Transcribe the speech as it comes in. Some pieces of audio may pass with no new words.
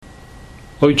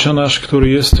Ojcze nasz, który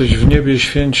jesteś w niebie,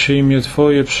 święć się imię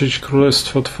Twoje, przyjdź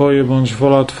królestwo Twoje, bądź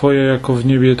wola Twoja jako w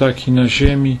niebie, tak i na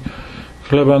ziemi.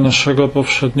 Chleba naszego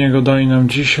powszedniego daj nam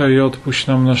dzisiaj i odpuść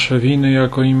nam nasze winy,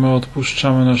 jako i my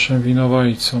odpuszczamy naszym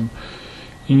winowajcom.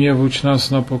 I nie wódź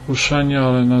nas na pokuszenie,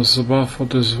 ale nas zbaw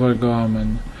ode złego.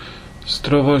 Amen.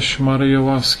 Zdrowaś Maryjo,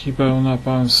 łaski pełna,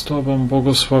 Pan z Tobą,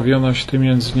 błogosławionaś Ty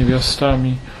między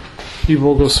niewiastami i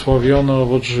błogosławiony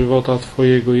owoc żywota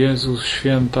Twojego, Jezus.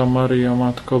 Święta Maryjo,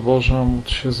 Matko Boża, módl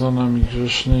się za nami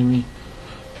grzesznymi,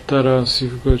 teraz i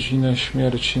w godzinę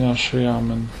śmierci naszej.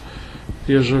 Amen.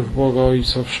 Wierzę w Boga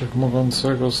Ojca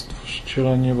Wszechmogącego,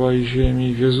 Stworzyciela nieba i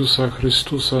ziemi, w Jezusa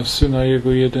Chrystusa, Syna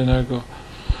Jego jedynego,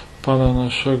 Pana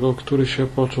naszego, który się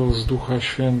począł z Ducha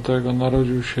Świętego,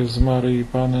 narodził się z Maryi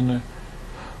Panny,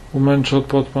 umęczon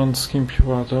pod Pąckim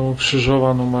Piłatem,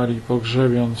 ukrzyżowan, umarł i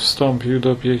pogrzebion, wstąpił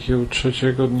do piekieł,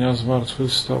 trzeciego dnia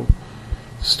zmartwychwstał,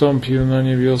 wstąpił na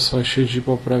niebiosa, siedzi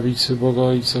po prawicy Boga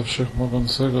Ojca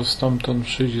Wszechmogącego, stamtąd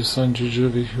przyjdzie sądzić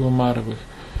żywych i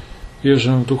umarłych.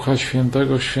 Wierzę w Ducha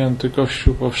Świętego, święty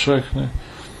Kościół powszechny,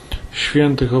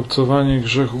 świętych, obcowanie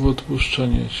grzechów,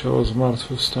 odpuszczenie ciała,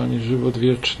 zmartwychwstanie, żywot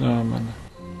wieczny. Amen.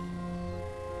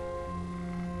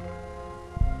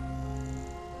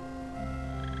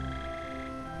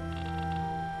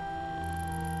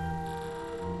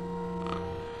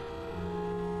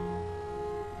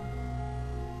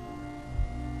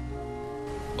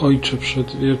 Ojcze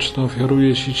Przedwieczny,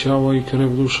 ofiaruję Ci ciało i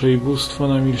krew, duszę i bóstwo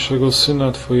najmilszego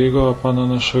Syna Twojego, a Pana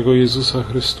naszego Jezusa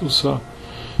Chrystusa,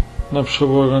 na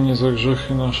przebłaganie za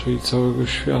grzechy nasze i całego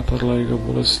świata, dla Jego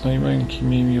bolesnej męki,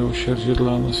 miej miłosierdzie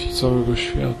dla nas i całego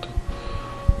świata.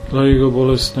 Dla Jego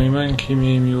bolesnej męki,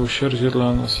 miej miłosierdzie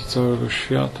dla nas i całego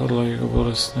świata. Dla Jego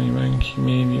bolesnej męki,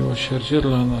 miej miłosierdzie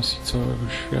dla nas i całego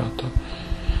świata.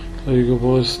 Dla Jego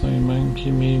bolesnej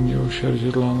męki, miej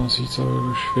miłosierdzie dla nas i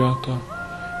całego świata.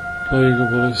 Dla Jego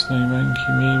bolesnej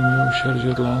męki, miej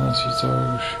miłosierdzie dla nas i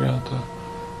całego świata.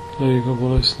 Dla Jego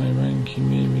bolesnej męki,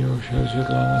 miej miłosierdzie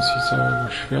dla nas i całego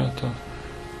świata.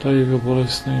 Dla Jego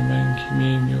bolesnej męki,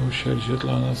 miej miłosierdzie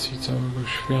dla nas i całego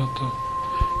świata.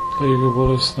 Dla Jego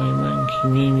bolesnej męki,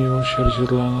 miej miłosierdzie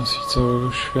dla nas i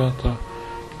całego świata.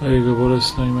 Dla Jego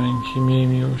bolesnej męki, miej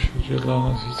miłosierdzie dla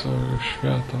nas i całego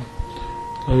świata.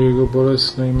 Dla Jego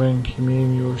bolesnej męki, miej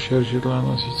miłosierdzie dla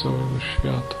nas i całego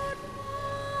świata.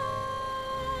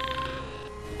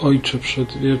 Ojcze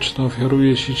Przedwieczny,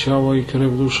 ofiaruję Ci ciało i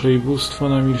krew, duszę i bóstwo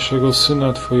najmilszego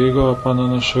Syna Twojego, a Pana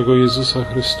naszego Jezusa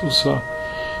Chrystusa,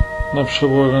 na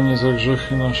przebłaganie za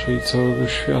grzechy nasze i całego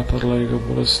świata. Dla Jego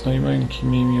bolesnej męki,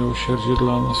 miej miłosierdzie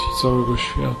dla nas i całego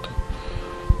świata.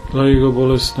 Dla Jego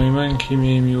bolesnej męki,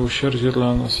 miej miłosierdzie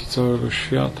dla nas i całego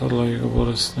świata. Dla Jego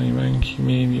bolesnej męki,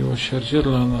 miej miłosierdzie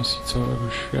dla nas i całego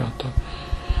świata.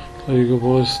 Dla Jego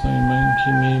bolesnej męki,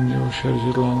 miej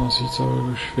miłosierdzie dla nas i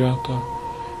całego świata.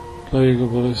 Dla Jego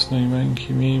bolesnej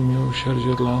męki, miej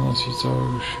miłosierdzie dla nas i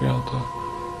całego świata.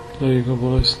 Dla Jego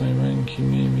bolesnej męki,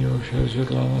 miej miłosierdzie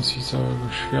dla nas i całego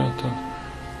świata.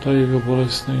 Dla Jego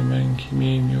bolesnej męki,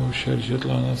 miej miłosierdzie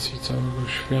dla nas i całego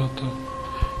świata.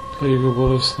 Dla Jego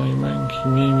bolesnej męki,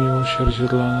 miej miłosierdzie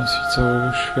dla nas i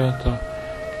całego świata.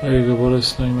 Dla Jego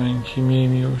bolesnej męki, miej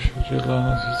miłosierdzie dla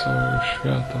nas i całego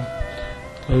świata.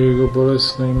 Dla Jego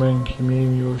bolesnej męki, miej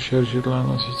miłosierdzie dla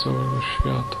nas i całego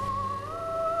świata.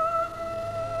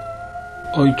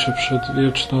 Ojcze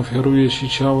Przedwieczny, ofiaruję Ci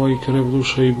ciało i krew,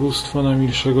 duszę i bóstwo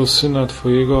najmilszego Syna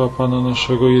Twojego, a Pana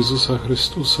naszego Jezusa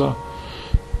Chrystusa,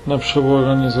 na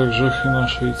przebłaganie za grzechy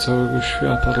nasze i całego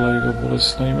świata. Dla Jego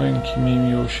bolesnej męki, miej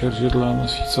miłosierdzie dla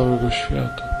nas i całego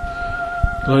świata.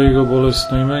 Dla Jego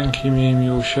bolesnej męki, miej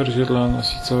miłosierdzie dla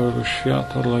nas i całego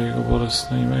świata. Dla Jego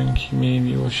bolesnej męki, miej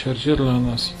miłosierdzie dla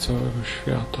nas i całego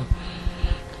świata.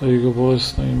 Dla Jego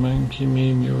bolesnej męki,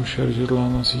 miej miłosierdzie dla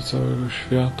nas i całego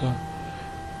świata.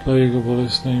 Dla Jego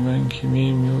bolesnej męki,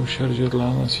 miej miłosierdzie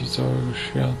dla nas i całego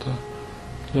świata.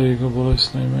 Dla Jego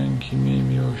bolesnej męki, miej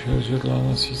miłosierdzie dla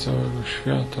nas i całego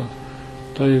świata.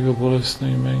 Dla Jego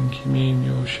bolesnej męki, miej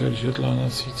miłosierdzie dla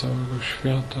nas i całego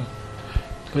świata.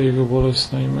 Dla Jego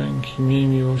bolesnej męki, miej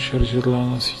miłosierdzie dla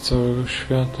nas i całego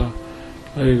świata.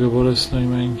 Dla Jego bolesnej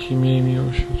męki, miej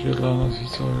miłosierdzie dla nas i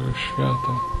całego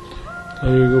świata.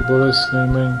 Dla Jego bolesnej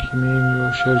męki, miej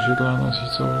miłosierdzie dla nas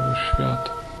i całego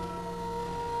świata.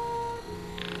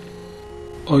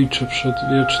 Ojcze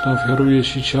Przedwieczny, ofiaruję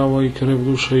Ci ciało i krew,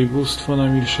 duszę i bóstwo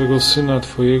najmilszego Syna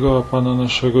Twojego, a Pana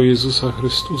naszego Jezusa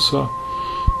Chrystusa,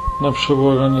 na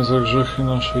przebłaganie za grzechy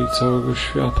nasze i całego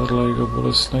świata. Dla Jego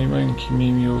bolesnej męki,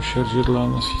 miej miłosierdzie dla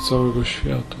nas i całego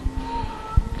świata.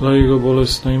 Dla Jego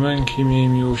bolesnej męki miej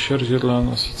miłosierdzie dla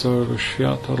nas i całego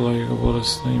świata. Dla Jego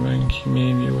bolesnej męki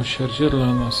miej miłosierdzie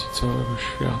dla nas i całego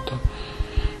świata.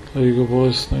 Dla Jego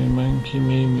bolesnej męki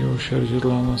miej miłosierdzie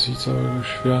dla nas i całego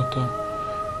świata.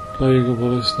 Dla Jego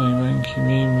bolesnej męki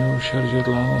miej miłosierdzie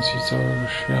dla nas i całego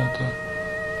świata.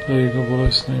 Dla Jego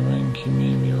bolesnej męki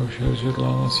miej miłosierdzie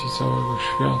dla nas i całego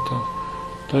świata.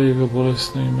 Dla Jego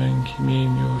bolesnej męki miej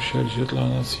miłosierdzie dla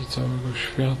nas i całego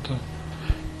świata.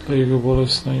 Dla Jego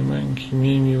bolesnej męki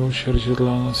miej miłosierdzie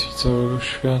dla nas i całego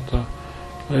świata.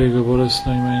 Dla Jego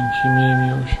bolesnej męki miej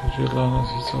miłosierdzie dla nas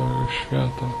i całego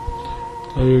świata.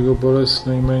 Dla Jego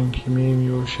bolesnej męki miej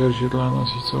miłosierdzie dla nas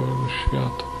i całego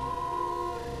świata.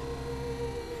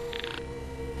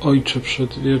 Ojcze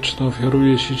Przedwieczny,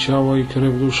 ofiaruję Ci ciało i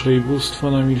krew, duszę i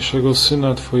bóstwo najmilszego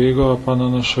Syna Twojego, a Pana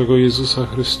naszego Jezusa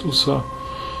Chrystusa,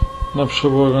 na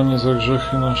przeblaganie za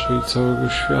grzechy nasze i całego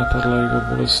świata. Dla Jego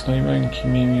bolesnej męki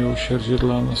miej miłosierdzie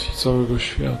dla nas i całego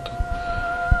świata.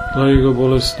 Dla Jego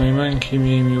bolesnej męki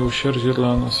miej miłosierdzie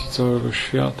dla nas i całego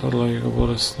świata. Dla Jego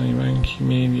bolesnej męki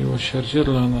miej miłosierdzie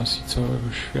dla nas i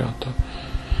całego świata.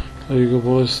 Dla Jego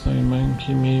bolesnej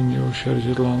męki miej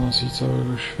miłosierdzie dla nas i całego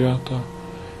świata.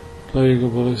 Dla Jego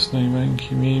bolesnej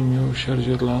męki miej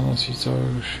miłosierdzie dla nas i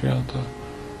całego świata.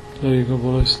 Dla Jego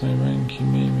bolesnej męki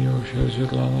miej miłosierdzie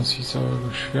dla nas i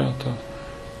całego świata.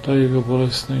 Dla Jego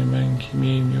bolesnej męki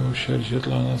miej miłosierdzie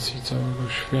dla nas i całego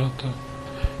świata.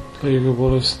 Dla Jego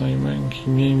bolesnej męki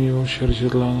miej miłosierdzie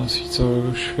dla nas i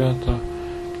całego świata.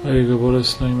 Dla Jego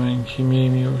bolesnej męki miej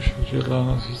miłosierdzie dla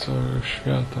nas i całego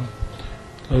świata.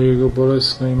 Dla Jego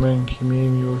bolesnej męki miej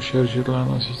miłosierdzie dla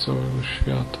nas i całego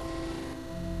świata.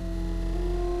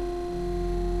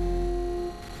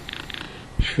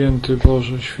 Święty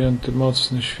Boże, Święty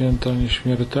Mocny, Święta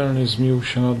Nieśmiertelny, zmiłuj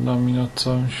się nad nami, nad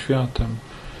całym światem.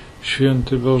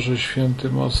 Święty Boże, Święty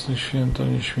Mocny, Święta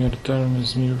Nieśmiertelny,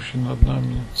 zmiłuj się nad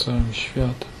nami, nad całym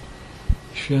światem.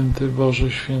 Święty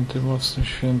Boże, Święty Mocny,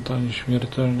 Święta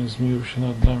Nieśmiertelny, zmiłuj się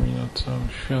nad nami, nad całym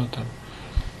światem.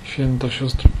 Święta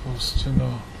Siostro Faustyno,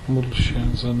 módl się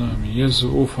za nami.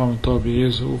 Jezu, ufam Tobie,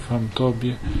 Jezu, ufam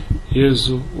Tobie,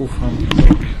 Jezu, ufam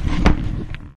Tobie.